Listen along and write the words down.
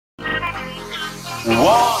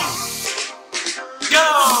One,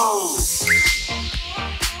 go!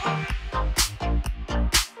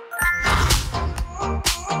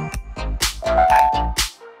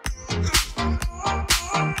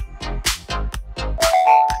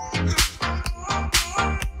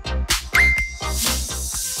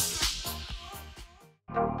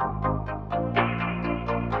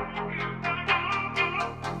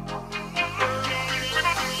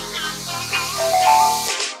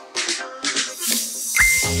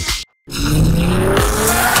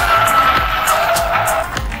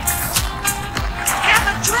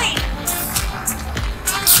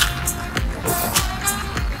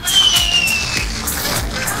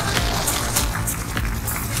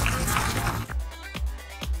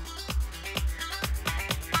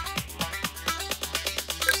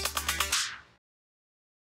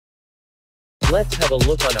 Let's have a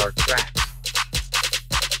look on our track.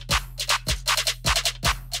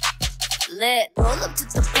 Roll up to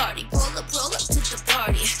the party, roll up to the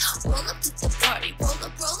party. Roll up to the party, roll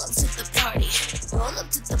up to the party. Roll up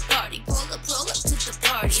to the party, roll up to the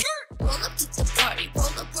party. Roll up to the party, roll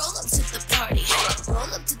up to the party.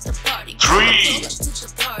 Roll up to the party, Three, roll up to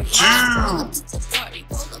the party. two, Roll up to the party,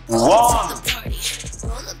 roll up one, to the party.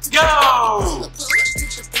 Roll up to the go! party, roll up to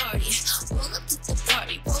the party. Roll up to the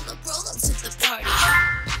party, roll up to the party.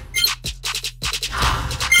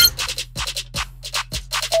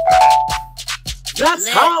 That's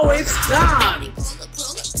how it's done! Roll up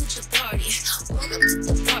to the party. Roll up to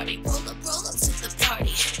the party. Roll up to the party. Roll up to the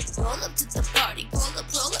party. Roll up to the party.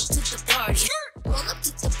 Roll up to the party. Roll up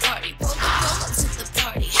to the party. Roll up to the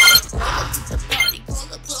party. Roll up to the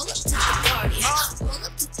party. Roll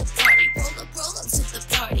up to the party. Roll up to the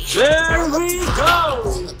party. There we go!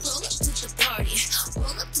 Roll up to the party.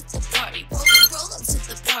 Roll up to the party. Roll up to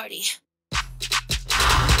the party.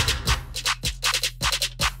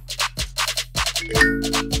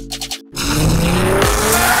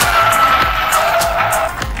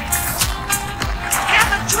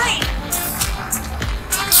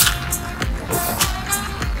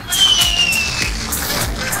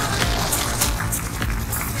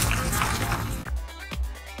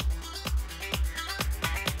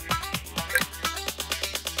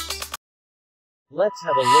 Let's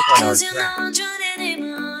have a look on our Cause you know track. I'm drowning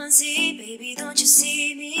in my sea, baby, don't you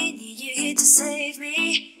see me? Need you here to save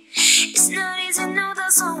me. It's not easy, no,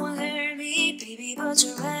 that someone hurt me, baby, but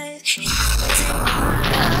you're right. And I will take my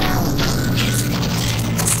love. It's in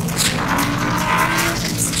the past.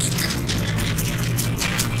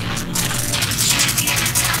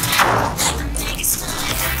 I make it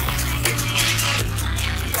smile.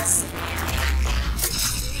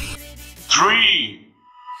 3,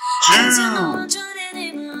 Cause you know 2, I'm drowning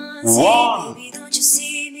in my one, sea, baby, don't you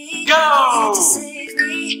see me? go! To save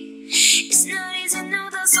me. It's not easy, no,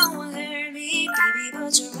 that someone hurt me, baby,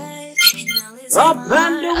 but you're right. And now it's Up in my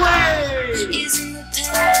and away! It's in the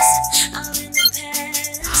past, I'm in the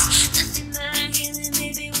past. Nothing but I'm killing,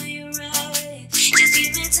 baby, when you're right. Just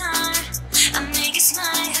give me time, I make it smile.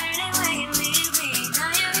 Hurt it when you leave me. Now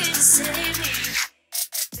you're here to save me,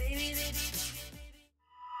 baby, baby, baby.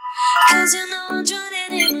 Cause you know I'm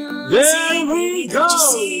drowning in my There sea, we baby, don't you go.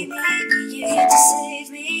 see me? You're here to save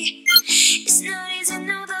me. It's not easy,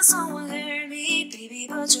 no, that someone hurt me, baby,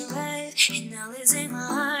 but you're right. And now it's in my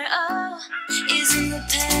heart, oh, it's in the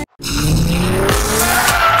past.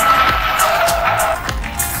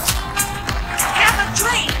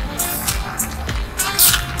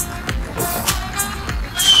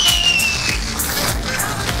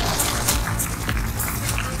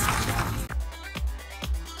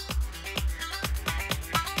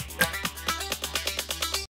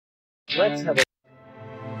 Let's have a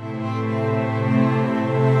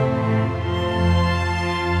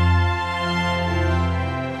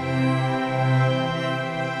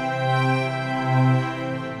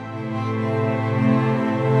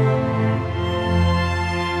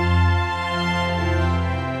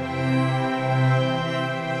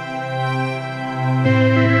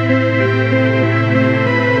Thank you.